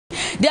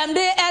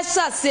Diamde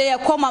Esha say a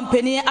common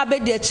penny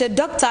abedeche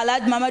Dr.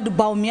 Alhaji Mahmud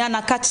Bawumia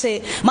na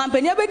kache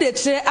mampeni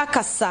abedeche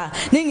akasa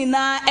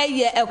ningina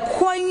eye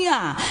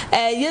ekwanya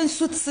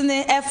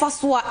yensutine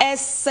efaswa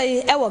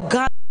essay ewo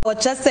Ghana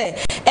Ochese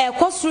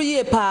kwasuru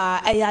ye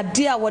pa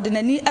eyade a wode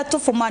nani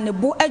etofoma ne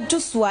bo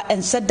adwusua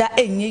enhyeda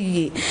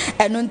enyeyi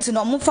eno nti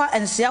no mofa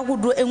enhye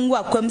ahodo enwu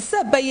akwam se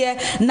beye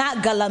na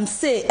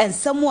galamsey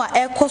ensemu a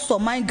ekoso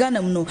man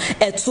Ghana no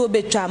eto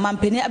betwa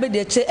mampeni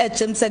abedeche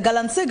echem se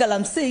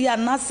galamsey ya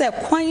na se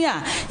kwan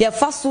a ye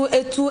faso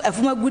etu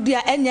efomagudi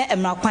a enye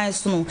emrakwan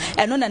so no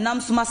eno na nam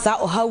so masa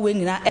ohawe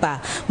nyina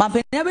eba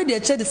mampeni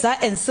abedeche de sa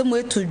ensemu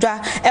etudwa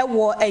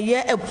ewo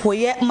eye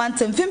epoye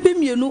mantemfimpi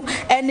mienu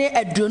ene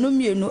aduonu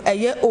mienu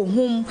eye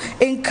Ohum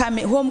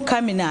incoming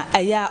homecoming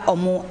aya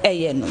omo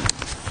eye no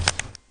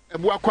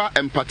Ebuakwa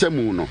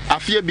empatemu no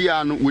afie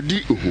bia no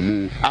wodi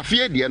Ohumu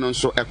afie de no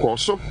nso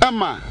ekoso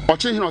ama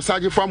ochehene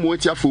osagefo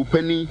amoatiafo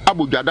pani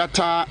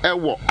abodwadata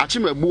ewo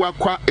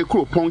achimabuakwa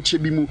ekuropon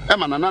Kyebi mu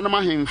ema nananam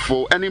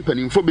ahemfo ene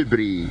mpanimfo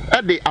bebre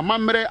ede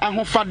amamre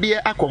ahofade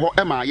akoho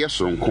ema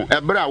ayesoronko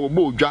ebre a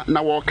wobo odwa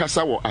na wo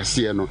kasa wo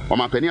ase no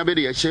omapani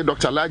abede ye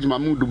Dr. Alhaji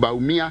Mahmud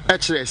Bawumia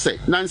ekire se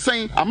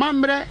nansen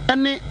amamre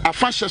ene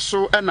afahye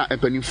so ena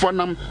mpanimfo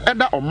nam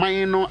eda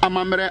oman no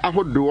amamre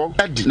ahodo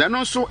edi na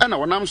no nso ena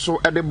wonam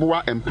so ede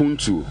boa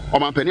empuntu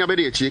omampani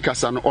abede echi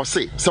kasa no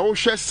ose se wo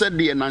hwe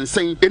sede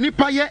nansen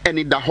enipa ye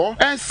enida ho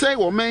ese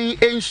wo men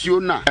ensuo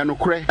na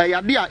enokre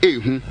eyade a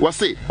ehu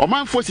wose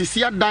omanfo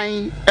sisi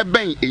adan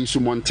eben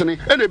ensumontene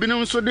ene bi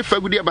no nso de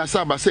fagudi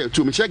abasa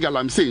etu mche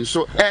galamsey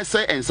nso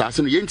ese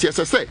ensase no yenti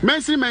ese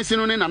mensi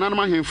no ne nananam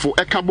ahemfo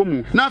eka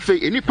bomu na afi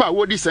enipa a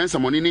wodi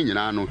sensamone ni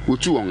nyina no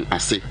otu won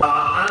ase.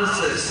 Our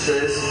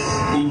ancestors,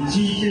 in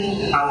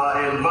keeping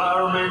our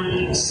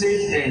environment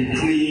safe and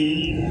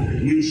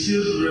clean, we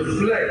should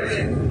reflect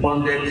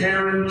on the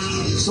current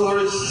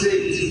sorry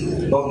state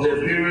of the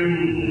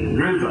Birim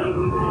River,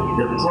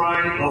 the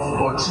pride of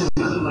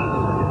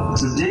Ochima.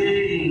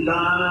 Today in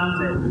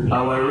Ghana,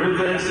 our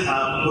rivers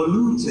are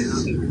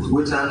polluted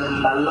with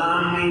an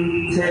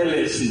alarming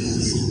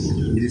carelessness.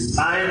 It is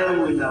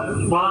either we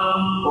have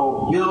farmed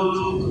or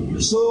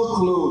built so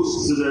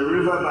close to the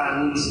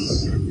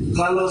riverbanks,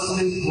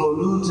 carelessly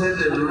polluted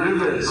the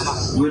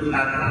rivers with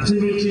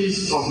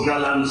activities of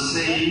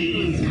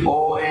galamsey,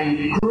 or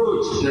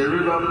encroach the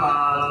river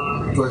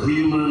path for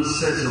human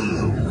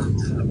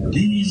settlement.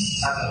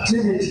 These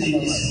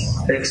activities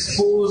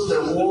expose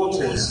the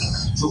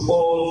waters to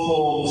all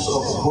forms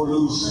of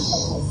pollution.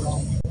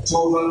 To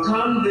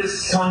overcome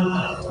this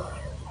skunk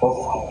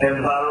of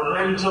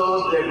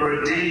environmental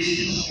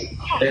degradation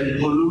and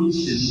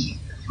pollution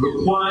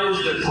requires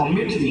the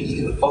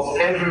commitment of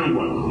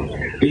everyone,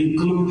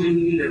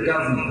 including the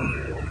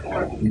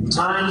government. In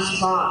times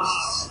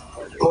past,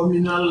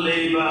 communal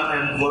labor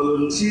and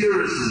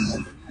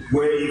volunteerism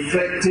were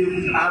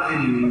effective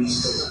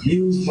avenues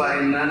used by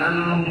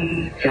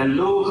Nananum and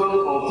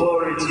local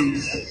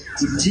authorities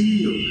to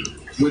deal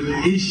with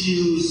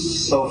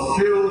issues of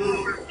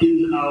filth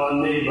in our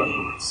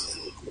neighborhoods.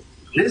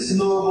 This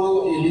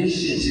noble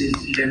initiative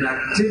and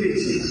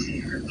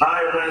activity,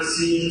 however,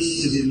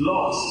 seems to be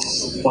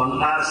lost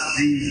on us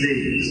these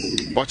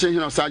days.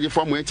 Ochehene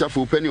osagefo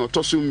amoatiafo pani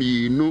otoso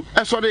mienu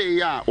esode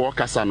ya wo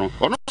kasa no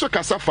ono so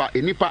kasa fa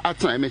enipa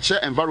atan emeche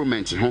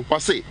environment ho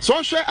wose so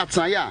hwe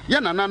atan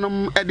ya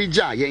nananom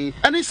edija yen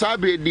ene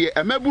sabre de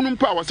emabunu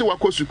mpa wose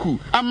wakosuku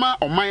ama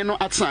oman no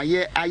atan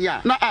ye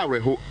aya na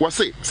areho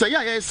wose se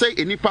ya ye se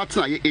enipa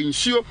atan ye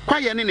ensuo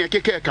kwaye ne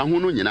nekeke ka ho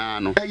no nyina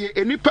no eye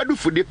enipa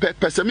dufude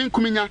pesemi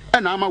nkuminya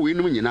ena ama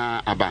weenum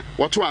nyina aba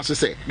woto aso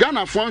se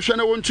Ghana fo nhwe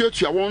na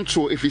wontuatua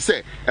wonto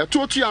efise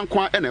etotu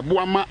ankwa ena ebo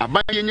ama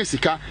aban yenye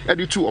sika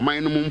editu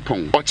oman no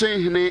mpon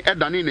ochehene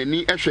edane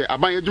nani ehwe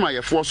aban adwuma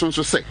yefo so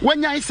nso se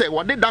wanyai se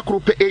wode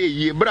dakrope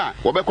eyeye bra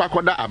wobekwa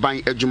koda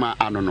aban adwuma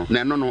ano no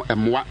na eno no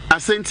emoa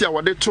asenti a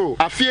wode to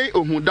afie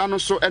ohuda no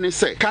so ene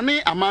se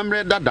kane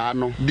amamre dada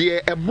no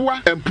de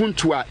eboa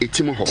empuntu a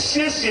etim ho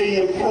siesie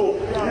ye pro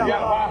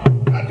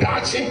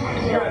adachi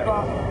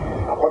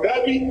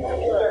akodabi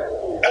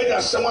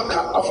enya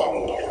semaka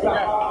afamu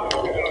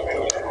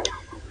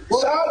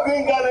sa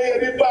gingana ye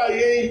bipa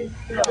ye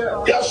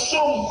ya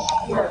som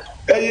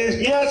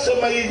ya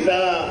semayi na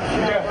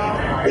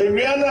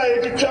emiana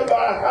ye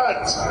twa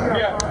heart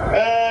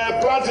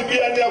plant bi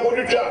ani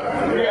akodutwa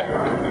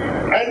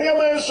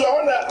aniama nso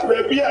ona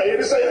bebi a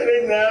ye say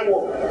ye na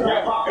wo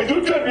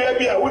edutwa bia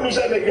bi a wonu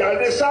say na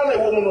gade sala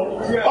wo mu no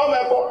o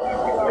meko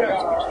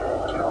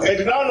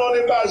and now no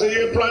the base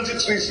ye planted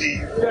trees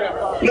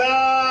na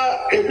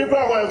e people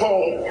are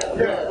involved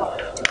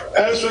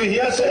and so he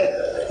has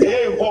said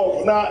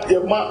involved na ye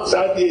ma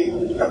sa dey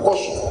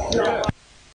akoso